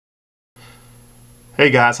Hey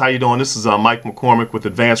guys, how you doing? This is Mike McCormick with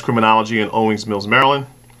Advanced Criminology in Owings Mills, Maryland.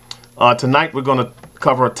 Tonight we're going to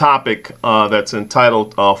cover a topic that's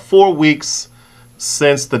entitled 4 Weeks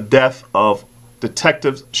Since the Death of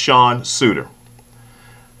Detective Sean Suiter.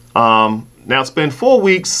 Now it's been 4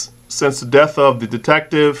 weeks since the death of the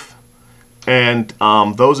detective, and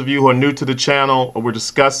those of you who are new to the channel, we're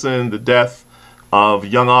discussing the death of a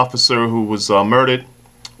young officer who was murdered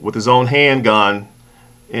with his own handgun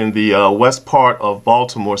in the west part of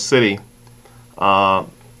Baltimore City 4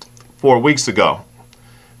 weeks ago.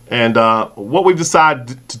 And what we've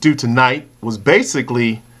decided to do tonight was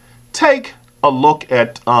basically take a look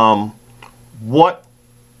at where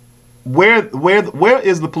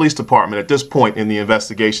is the police department at this point in the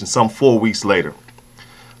investigation some 4 weeks later.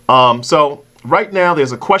 So right now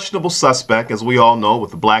there's a questionable suspect, as we all know,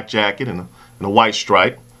 with a black jacket and a white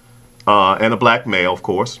stripe and a black male, of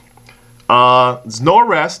course. There's no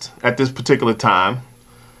arrest at this particular time.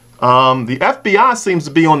 The FBI seems to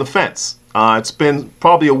be on the fence. It's been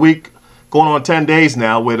probably a week, going on 10 days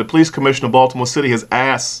now, where the police commissioner of Baltimore City has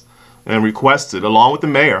asked and requested, along with the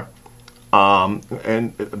mayor, and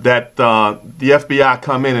that the FBI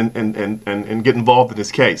come in and get involved in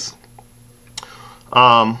this case.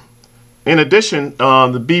 In addition,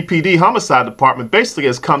 the BPD homicide department basically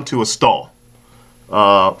has come to a stall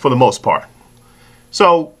for the most part.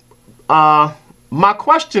 So my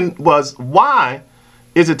question was, why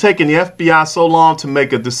is it taking the FBI so long to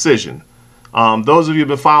make a decision? Those of you who have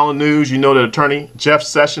been following news, you know that Attorney Jeff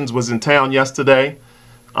Sessions was in town yesterday.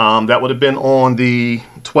 That would have been on the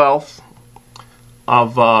 12th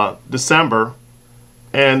of December.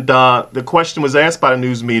 And the question was asked by the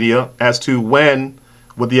news media as to when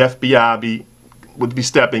would the FBI be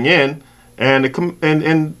stepping in. And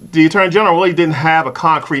the Attorney General really didn't have a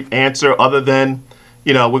concrete answer other than,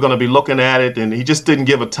 you know, we're going to be looking at it, and he just didn't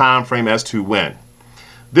give a time frame as to when.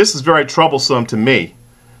 This is very troublesome to me,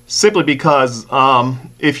 simply because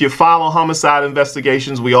if you follow homicide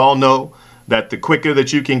investigations, we all know that the quicker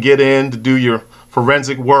that you can get in to do your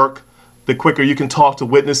forensic work, the quicker you can talk to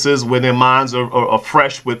witnesses when their minds are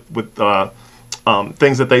fresh with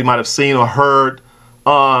things that they might have seen or heard,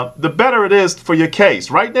 the better it is for your case.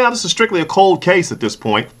 Right now, this is strictly a cold case at this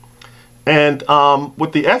point. And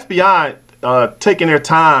with the FBI taking their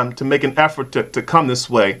time to make an effort to come this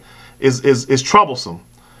way is troublesome.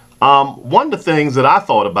 One of the things that I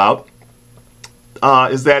thought about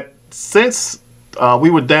is that since we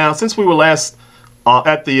were last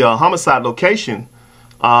at the homicide location,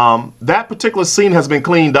 that particular scene has been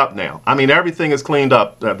cleaned up now. I mean, everything is cleaned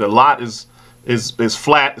up. The lot is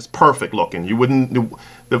flat. It's perfect looking. You wouldn't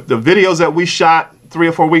the videos that we shot 3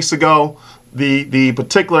 or 4 weeks ago. The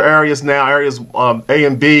particular areas now, areas A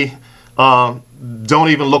and B, don't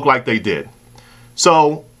even look like they did.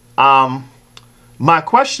 So my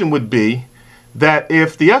question would be that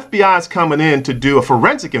if the FBI is coming in to do a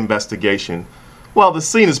forensic investigation, well, the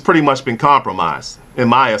scene has pretty much been compromised, in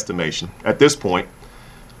my estimation, at this point.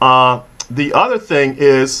 The other thing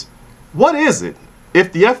is, what is it?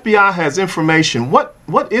 If the FBI has information, what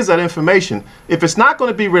is that information? If it's not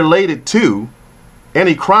going to be related to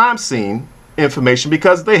any crime scene information,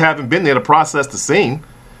 because they haven't been there to process the scene,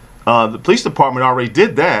 the police department already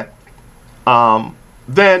did that,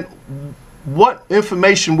 then what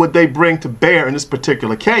information would they bring to bear in this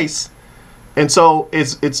particular case? And so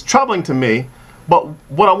it's troubling to me. But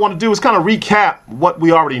what I want to do is kind of recap what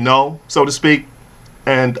we already know, so to speak,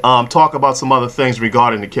 and talk about some other things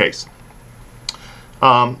regarding the case.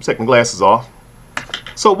 Take my glasses off.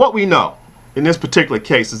 So what we know in this particular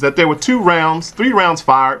case is that there were 3 rounds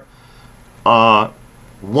fired.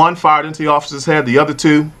 One fired into the officer's head. The other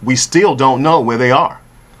 2, we still don't know where they are.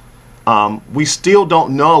 We still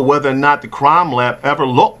don't know whether or not the crime lab ever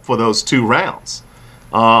looked for those 2 rounds.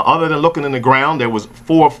 Other than looking in the ground, there was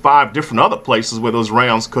 4 or 5 different other places where those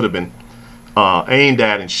rounds could have been aimed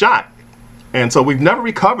at and shot. And so we've never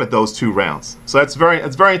recovered those 2 rounds. So it's very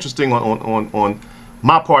interesting on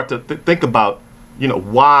my part to think about, you know,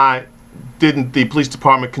 why didn't the police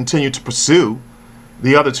department continue to pursue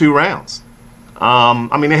the other 2 rounds?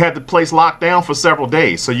 I mean, they had the place locked down for several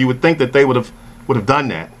days, so you would think that they would have done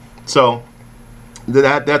that. So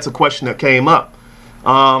that's a question that came up.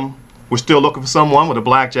 We're still looking for someone with a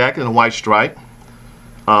black jacket and a white stripe.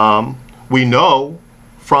 We know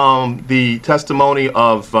from the testimony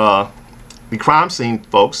of the crime scene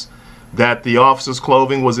folks that the officer's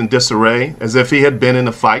clothing was in disarray, as if he had been in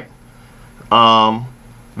a fight.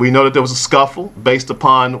 We know that there was a scuffle based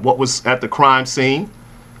upon what was at the crime scene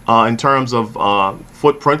in terms of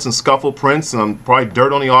footprints and scuffle prints and probably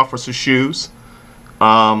dirt on the officer's shoes.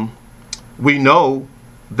 We know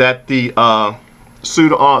that the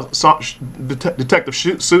Detective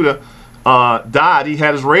Suda died, he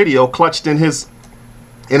had his radio clutched in his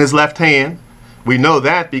left hand. We know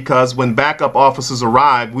that because when backup officers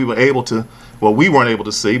arrived, we were able to, well, we weren't able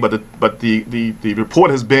to see, but the report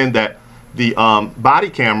has been that the body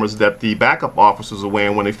cameras that the backup officers are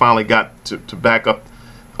wearing when they finally got to back up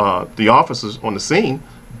the officers on the scene,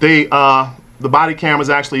 the body cameras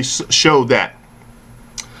actually showed that.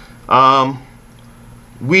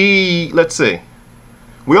 Let's see.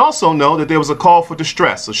 We also know that there was a call for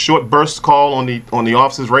distress, a short burst call on the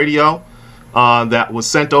officer's radio that was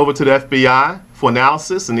sent over to the FBI for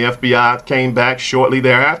analysis, and the FBI came back shortly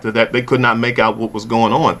thereafter that they could not make out what was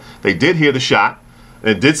going on. They did hear the shot.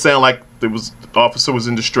 It did sound like the officer was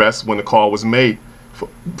in distress when the call was made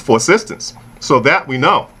for assistance. So that we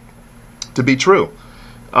know to be true.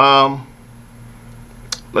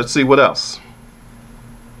 Let's see what else.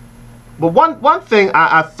 But one thing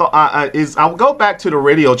I thought is I'll go back to the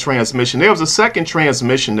radio transmission. There was a second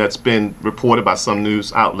transmission that's been reported by some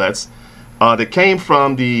news outlets that came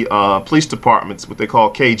from the police department's what they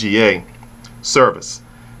call KGA service.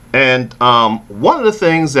 And one of the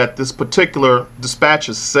things that this particular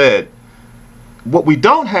dispatcher said, what we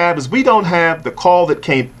don't have is we don't have the call that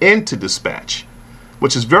came into dispatch,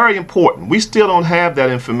 which is very important. We still don't have that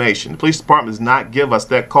information. The police department does not give us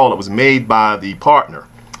that call that was made by the partner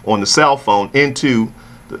on the cell phone into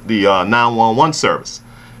the 911 service.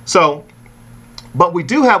 So, but we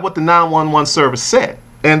do have what the 911 service said.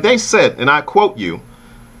 And they said, and I quote you,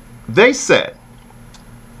 they said,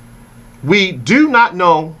 "We do not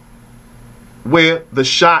know where the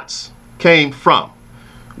shots came from.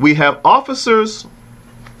 We have officers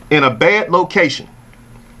in a bad location.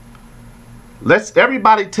 Let's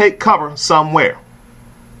everybody take cover somewhere."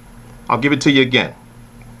 I'll give it to you again.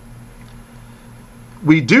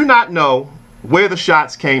 "We do not know where the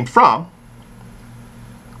shots came from.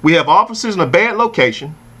 We have officers in a bad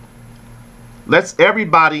location. Let's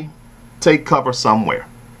everybody take cover somewhere."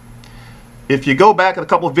 If you go back at a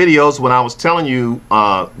couple of videos when I was telling you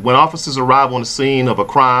when officers arrive on the scene of a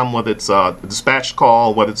crime, whether it's a dispatch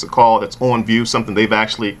call, whether it's a call that's on view, something they've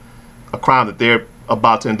actually, a crime that they're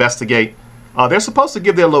about to investigate, they're supposed to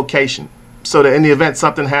give their location so that in the event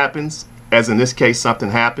something happens, as in this case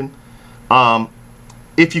something happened,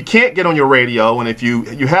 if you can't get on your radio and if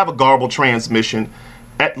you have a garbled transmission,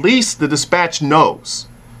 at least the dispatch knows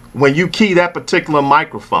when you key that particular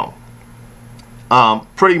microphone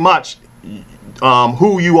pretty much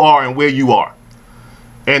who you are and where you are.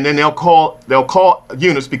 And then they'll call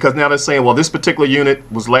units, because now they're saying, well, this particular unit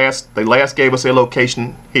was they last gave us their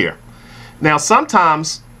location here. Now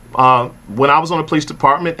sometimes when I was on the police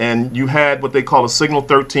department and you had what they call a signal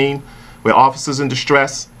 13 where officers in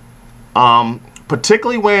distress,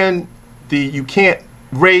 particularly when you can't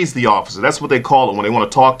raise the officer, that's what they call it when they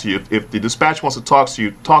want to talk to you. If the dispatch wants to talk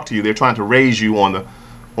to you, they're trying to raise you on the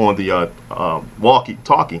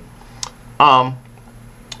walkie-talkie.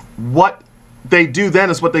 What they do then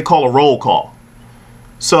is what they call a roll call.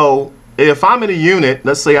 So if I'm in a unit,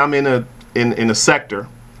 let's say I'm in a sector,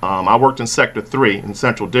 I worked in Sector 3 in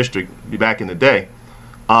Central District back in the day,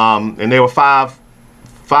 and there were five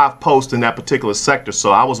posts in that particular sector.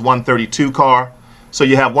 So I was 132 car. So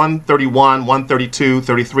you have 131, 132,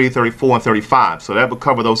 33, 34, and 35. So that would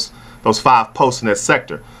cover those 5 posts in that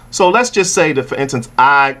sector. So let's just say that, for instance,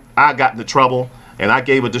 I got into trouble and I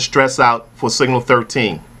gave a distress out for signal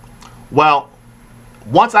 13. Well,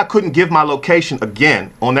 once I couldn't give my location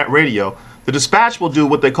again on that radio, the dispatch will do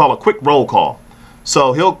what they call a quick roll call.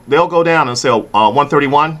 So they'll go down and say,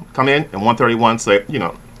 131, come in, and 131 say,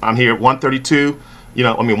 I'm here. 132,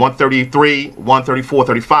 133, 134,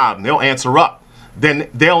 35, and they'll answer up. Then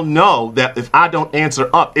they'll know that if I don't answer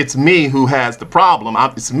up, it's me who has the problem.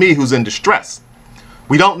 It's me who's in distress.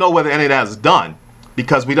 We don't know whether any of that is done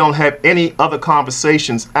because we don't have any other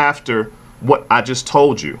conversations after what I just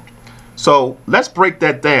told you. So let's break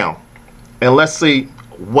that down and let's see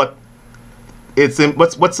what's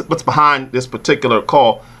behind this particular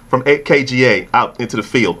call from KGA out into the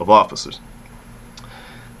field of officers.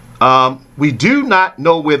 We do not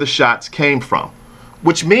know where the shots came from,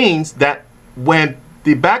 which means that when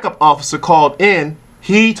the backup officer called in,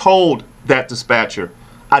 he told that dispatcher,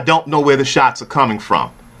 "I don't know where the shots are coming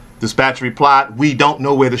from." Dispatcher replied, "We don't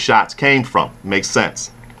know where the shots came from." Makes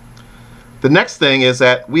sense. The next thing is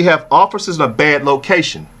that we have officers in a bad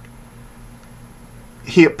location.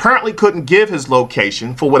 He apparently couldn't give his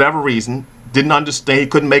location for whatever reason, didn't understand, he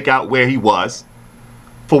couldn't make out where he was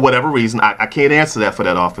for whatever reason. I can't answer that for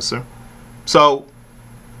that officer. So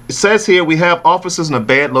it says here we have officers in a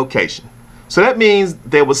bad location. So that means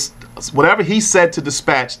there was whatever he said to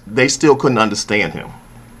dispatch, they still couldn't understand him.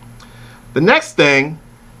 The next thing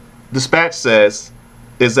dispatch says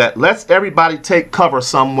is that let's everybody take cover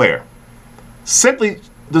somewhere. Simply,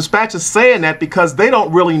 dispatch is saying that because they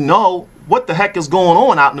don't really know what the heck is going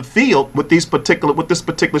on out in the field with this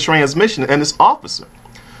particular transmission and this officer.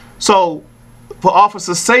 So, for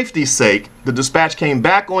officer safety's sake, the dispatch came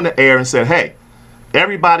back on the air and said, hey,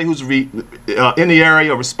 everybody who's in the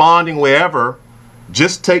area, responding wherever,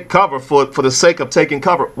 just take cover for the sake of taking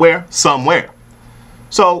cover. Where? Somewhere.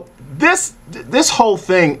 So this whole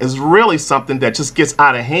thing is really something that just gets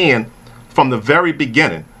out of hand from the very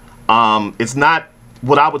beginning. It's not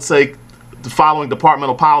what I would say the following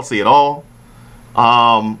departmental policy at all.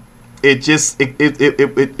 This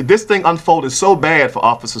thing unfolded so bad for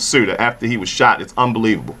Officer Suter after he was shot. It's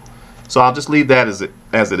unbelievable. So I'll just leave that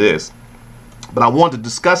as it is. But I wanted to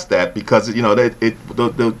discuss that because you know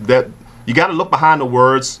that you got to look behind the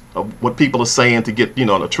words of what people are saying to get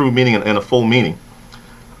the true meaning and a full meaning.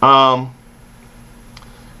 Now,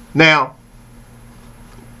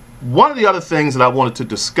 one of the other things that I wanted to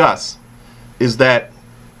discuss is that,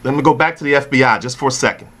 let me go back to the FBI just for a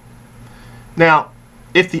second. Now,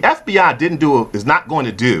 if the FBI is not going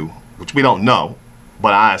to do, which we don't know,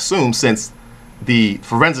 but I assume since the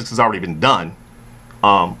forensics has already been done,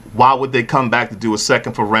 why would they come back to do a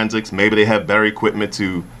second forensics? Maybe they have better equipment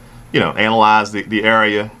to, analyze the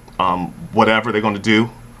area, whatever they're going to do.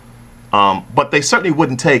 But they certainly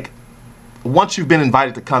wouldn't take, once you've been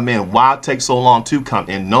invited to come in, why take so long to come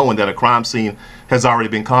in knowing that a crime scene has already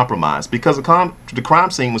been compromised? Because the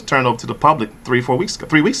crime scene was turned over to the public 3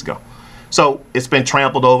 weeks ago. So it's been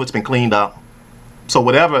trampled over, it's been cleaned up. So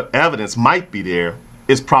whatever evidence might be there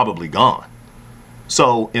is probably gone.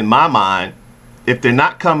 So in my mind, if they're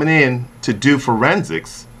not coming in to do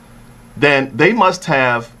forensics, then they must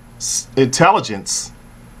have intelligence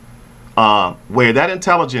where that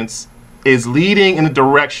intelligence is leading in the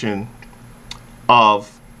direction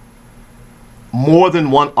of more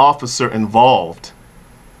than one officer involved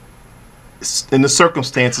in the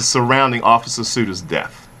circumstances surrounding Officer Suter's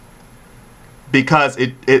death. Because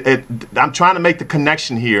I'm trying to make the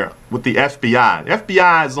connection here with the FBI. The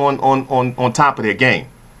FBI is on top of their game.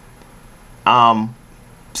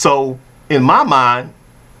 So in my mind,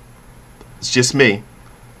 it's just me,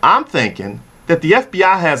 I'm thinking that the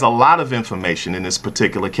FBI has a lot of information in this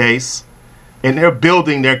particular case, and they're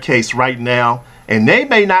building their case right now, and they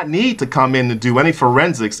may not need to come in to do any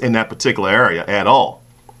forensics in that particular area at all.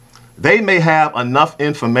 They may have enough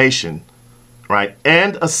information, right,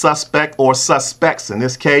 and a suspect or suspects in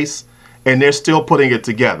this case, and they're still putting it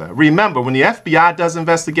together. Remember, when the FBI does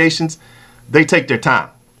investigations, they take their time.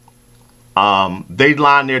 They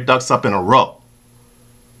line their ducks up in a row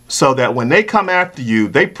so that when they come after you,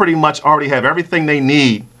 they pretty much already have everything they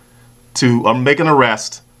need to make an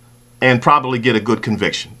arrest and probably get a good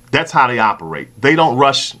conviction. That's how they operate. They don't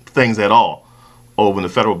rush things at all over in the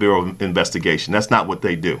Federal Bureau of Investigation. That's not what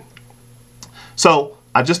they do. So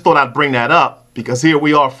I just thought I'd bring that up because here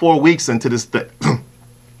we are 4 weeks into this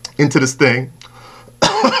thing.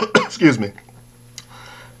 Excuse me.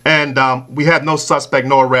 And we have no suspect,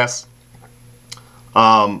 no arrest.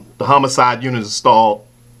 The homicide unit is stalled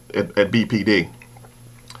at BPD.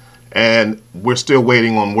 And we're still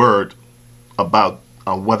waiting on word about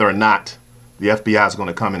whether or not the FBI is going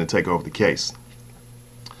to come in and take over the case.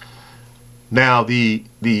 Now, the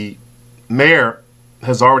mayor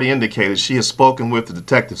has already indicated she has spoken with the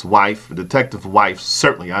detective's wife. The detective's wife,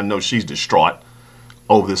 certainly, I know she's distraught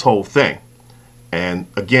over this whole thing. And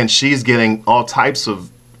again, she's getting all types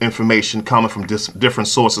of information coming from different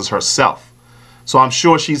sources herself. So I'm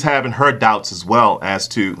sure she's having her doubts as well as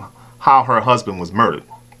to how her husband was murdered.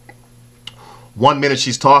 1 minute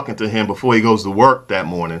she's talking to him before he goes to work that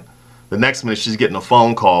morning. The next minute she's getting a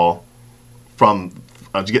phone call from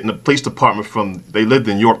getting the police department they lived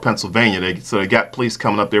in York, Pennsylvania. So they got police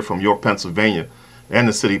coming up there from York, Pennsylvania and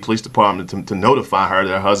the city police department to notify her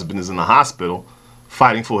that her husband is in the hospital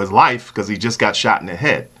fighting for his life because he just got shot in the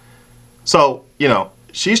head. So,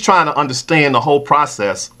 she's trying to understand the whole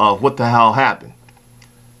process of what the hell happened.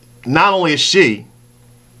 Not only is she,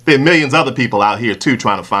 there are millions of other people out here too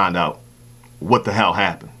trying to find out what the hell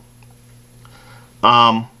happened.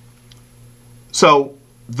 So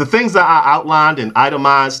the things that I outlined and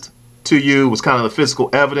itemized to you was kind of the physical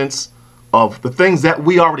evidence of the things that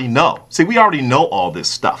we already know. See, we already know all this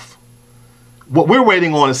stuff. What we're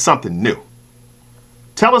waiting on is something new.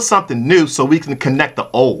 Tell us something new so we can connect the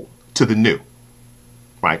old to the new.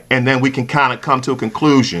 Right? And then we can kind of come to a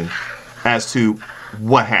conclusion as to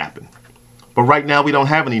what happened. But right now we don't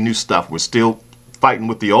have any new stuff. We're still fighting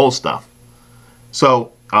with the old stuff.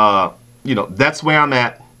 So you know, that's where I'm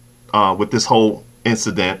at with this whole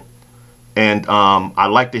incident. And I'd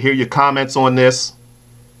like to hear your comments on this.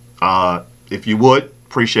 If you would,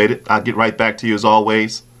 appreciate it. I'll get right back to you as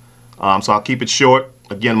always. So I'll keep it short.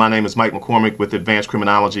 Again, my name is Mike McCormick with Advanced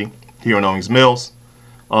Criminology here in Owings Mills.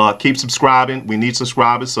 Keep subscribing. We need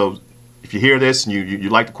subscribers. So if you hear this and you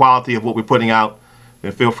like the quality of what we're putting out,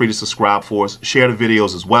 then feel free to subscribe for us. Share the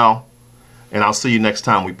videos as well. And I'll see you next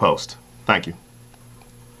time we post. Thank you.